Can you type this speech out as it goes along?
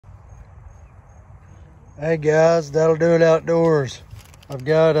Hey guys, that'll do it outdoors. I've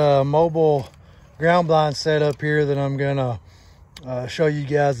got a mobile ground blind set up here that I'm gonna show you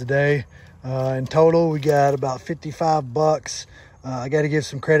guys today. In total, we got about 55 bucks. I got to give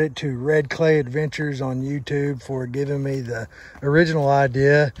some credit to Red Clay Adventures on YouTube for giving me the original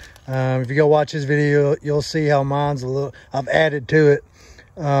idea. If you go watch his video, you'll see how mine's a little, I've added to it.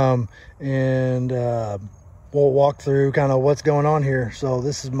 We'll walk through kind of what's going on here. So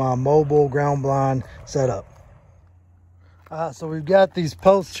this is my mobile ground blind setup. So we've got these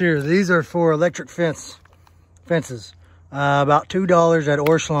posts here. These are for electric fences. About $2 at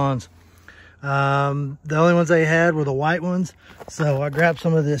Orscheln's. The only ones they had were the white ones. So I grabbed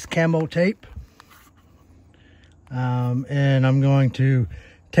some of this camo tape. And I'm going to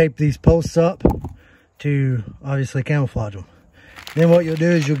tape these posts up to obviously camouflage them. Then what you'll do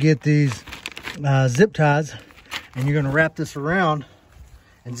is you'll get these zip ties, and you're going to wrap this around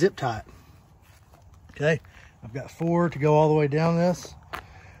and zip tie it. Okay, I've got 4 to go all the way down this.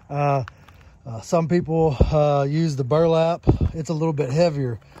 Some people use the burlap. It's a little bit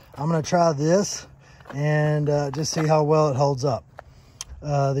heavier. I'm going to try this and just see how well it holds up.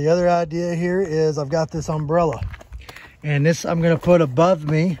 The other idea here is I've got this umbrella, and this I'm going to put above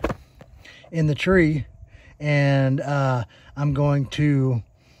me in the tree, and I'm going to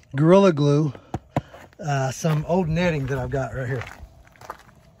Gorilla Glue some old netting that I've got right here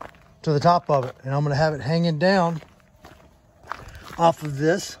to the top of it, and I'm going to have it hanging down off of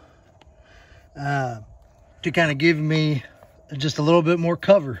this to kind of give me just a little bit more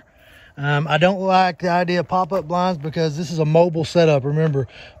cover. I don't like the idea of pop-up blinds because this is a mobile setup. Remember,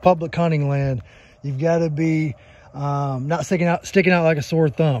 public hunting land, you've got to be not sticking out like a sore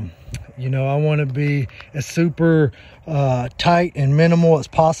thumb. You know, I want to be as super tight and minimal as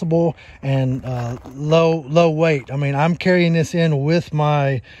possible, and low weight. I mean, I'm carrying this in with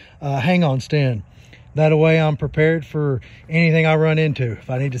my hang-on stand. That way I'm prepared for anything I run into. If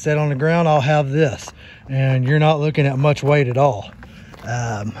I need to set on the ground, I'll have this, and you're not looking at much weight at all.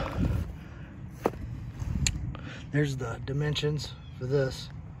 There's the dimensions for this.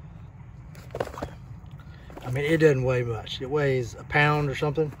 I mean, it doesn't weigh much. It weighs a pound or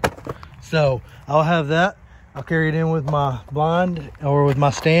something. So I'll have that. I'll carry it in with my blind or with my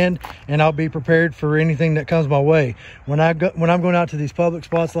stand, and I'll be prepared for anything that comes my way. When I'm going out to these public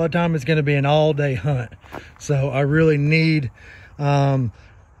spots, a lot of time it's going to be an all-day hunt. So I really need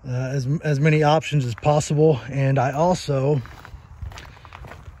as many options as possible. And I also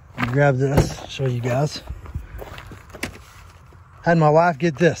grab this, show you guys. Had my wife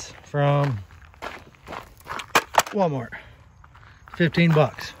get this from Walmart, 15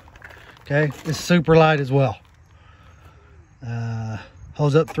 bucks. Okay, it's super light as well.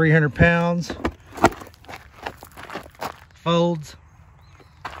 Holds up 300 pounds. Folds.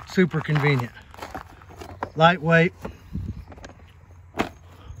 Super convenient. Lightweight.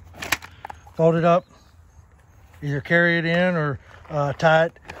 Fold it up. Either carry it in or tie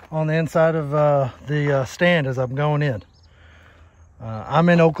it on the inside of the stand as I'm going in. I'm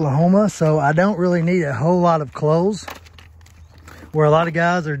in Oklahoma, so I don't really need a whole lot of clothes. Where a lot of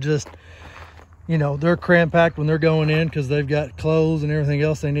guys are just, you know, they're cram-packed when they're going in because they've got clothes and everything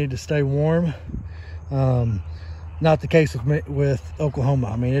else they need to stay warm. Not the case with Oklahoma.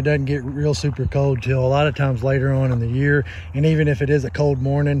 I mean, it doesn't get real super cold till a lot of times later on in the year. And even if it is a cold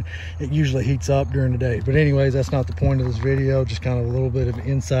morning, it usually heats up during the day. But anyways, that's not the point of this video. Just kind of a little bit of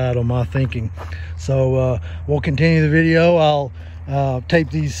insight on my thinking. So we'll continue the video. I'll tape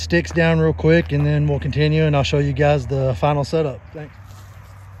these sticks down real quick, and then we'll continue, and I'll show you guys the final setup. Thanks.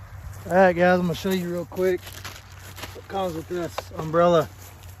 All right, guys, I'm gonna show you real quick what comes with this umbrella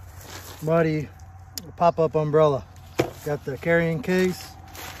buddy, pop-up umbrella. Got the carrying case,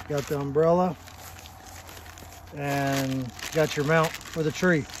 got the umbrella, and got your mount for the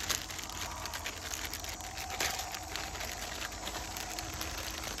tree.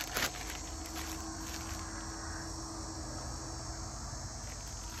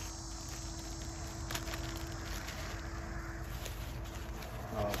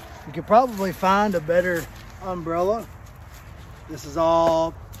 You could probably find a better umbrella. This is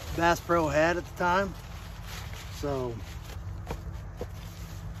all Bass Pro had at the time. So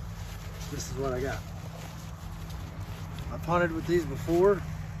this is what I got. I've hunted with these before.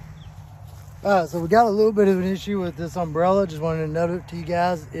 So we got a little bit of an issue with this umbrella. Just wanted to note it to you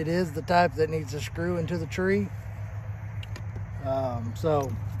guys. It is the type that needs to screw into the tree.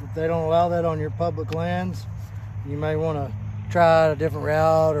 So if they don't allow that on your public lands, you may want to try a different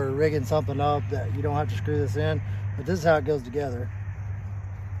route or rigging something up that you don't have to screw this in. But this is how it goes together.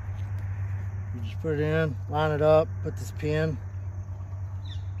 You just put it in, line it up, put this pin,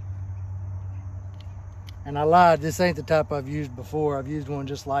 And I lied, this ain't the type I've used before. I've used one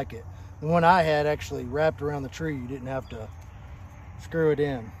just like it. The one I had actually wrapped around the tree. You didn't have to screw it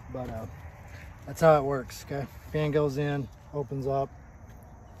in, but that's how it works, okay? Fan goes in, opens up.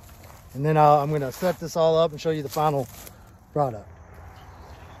 And then I'm gonna set this all up and show you the final product.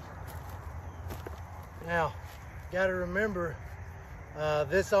 Now, gotta remember,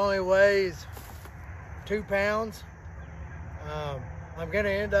 this only weighs 2 pounds. I'm gonna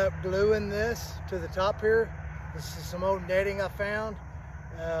end up gluing this to the top here. This is some old netting I found.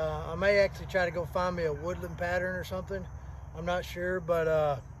 I may actually try to go find me a woodland pattern or something. I'm not sure,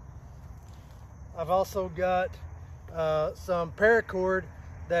 but I've also got some paracord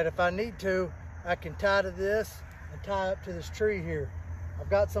that if I need to, I can tie to this and tie up to this tree here. I've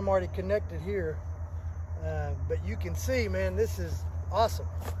got some already connected here, but you can see, man, this is awesome.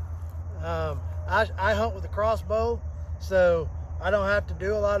 I hunt with a crossbow, so I don't have to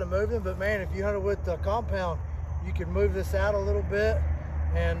do a lot of moving, but man, if you hunted with the compound, you can move this out a little bit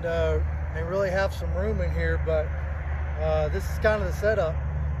and really have some room in here. But this is kind of the setup.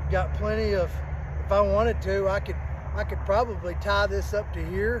 Got plenty of, if I wanted to, I could probably tie this up to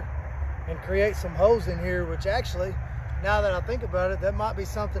here and create some holes in here, which actually, now that I think about it, that might be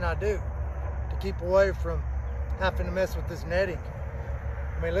something I do to keep away from having to mess with this netting.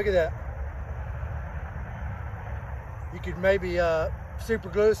 I mean, look at that. You could maybe super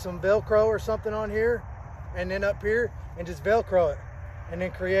glue some Velcro or something on here, and then up here, and just Velcro it, and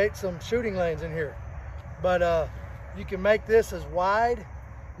then create some shooting lanes in here. But you can make this as wide,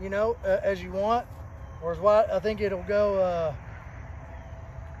 you know, as you want, or as wide. I think it'll go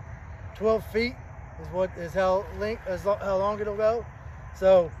 12 feet is how long it'll go.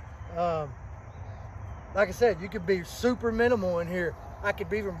 So, like I said, you could be super minimal in here. I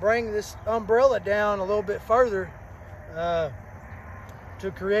could even bring this umbrella down a little bit further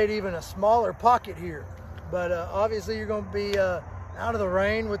to create even a smaller pocket here. But obviously you're going to be out of the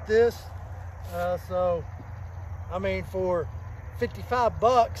rain with this. So, I mean, for 55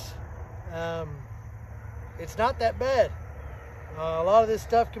 bucks, it's not that bad. A lot of this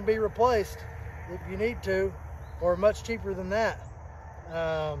stuff can be replaced if you need to, or much cheaper than that.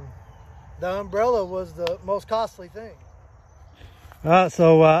 The umbrella was the most costly thing. All right,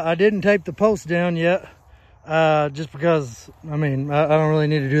 so I didn't tape the post down yet, just because, I mean, I don't really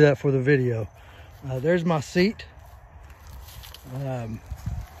need to do that for the video. There's my seat.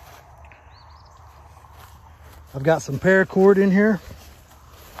 I've got some paracord in here.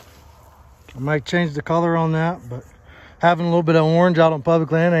 I might change the color on that, but having a little bit of orange out on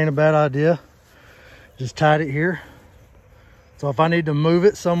public land ain't a bad idea. Just tied it here. So if I need to move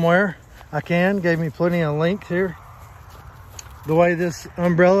it somewhere, I can. Gave me plenty of length here. The way this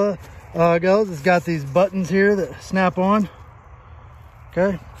umbrella goes, it's got these buttons here that snap on.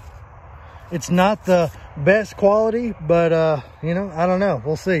 Okay. It's not the best quality, but you know, I don't know.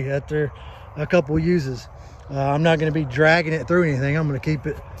 We'll see after a couple uses. I'm not going to be dragging it through anything. I'm going to keep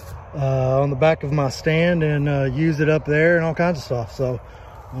it on the back of my stand and use it up there and all kinds of stuff. So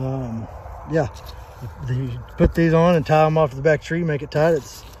yeah, you put these on and tie them off to the back tree, make it tight.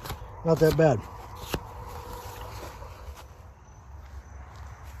 It's not that bad.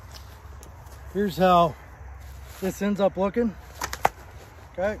 Here's how this ends up looking.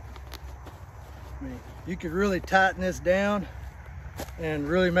 Okay, I mean, you could really tighten this down and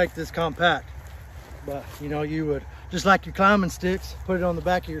really make this compact. But you know, you would, just like your climbing sticks, put it on the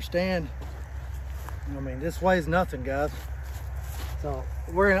back of your stand. I mean, this weighs nothing, guys. So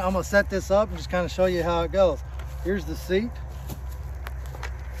I'm gonna set this up and just kind of show you how it goes. Here's the seat.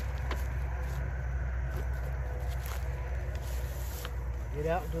 Get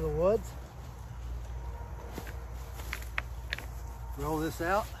out into the woods. Roll this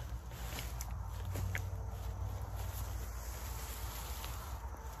out.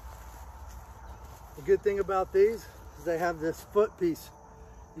 The good thing about these is they have this foot piece.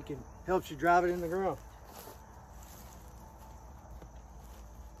 Helps you drive it in the ground.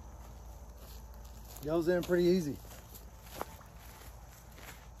 Goes in pretty easy.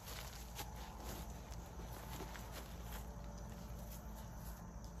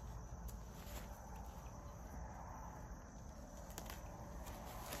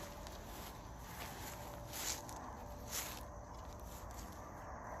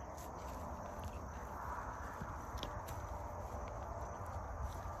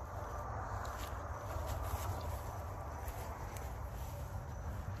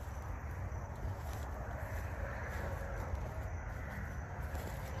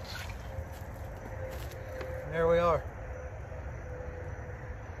 There we are.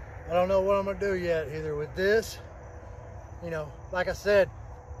 I don't know what I'm gonna do yet, either with this, you know, like I said,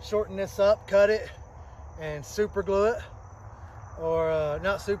 shorten this up, cut it, and super glue it, or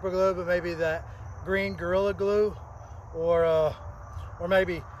not super glue, but maybe that green Gorilla Glue, or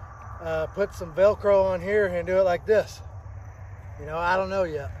maybe put some Velcro on here and do it like this. You know, I don't know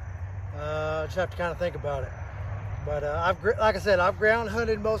yet. Just have to kind of think about it. But like I said, I've ground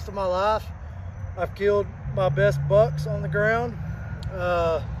hunted most of my life. I've killed my best bucks on the ground,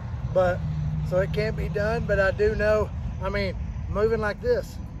 so it can't be done. But I do know, I mean, moving like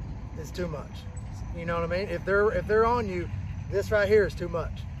this is too much. You know what I mean? If they're on you, this right here is too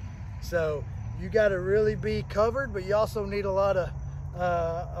much. So you got to really be covered, but you also need a lot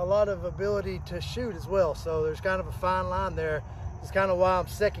of ability to shoot as well. So there's kind of a fine line there. It's kind of why I'm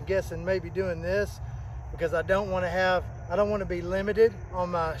second guessing maybe doing this, because I don't want to be limited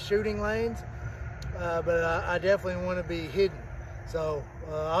on my shooting lanes, but I definitely want to be hidden. So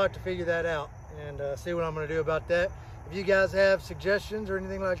I'll have to figure that out and see what I'm going to do about that. If you guys have suggestions or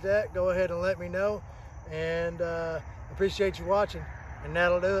anything like that, go ahead and let me know. And appreciate you watching, and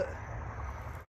that'll do it.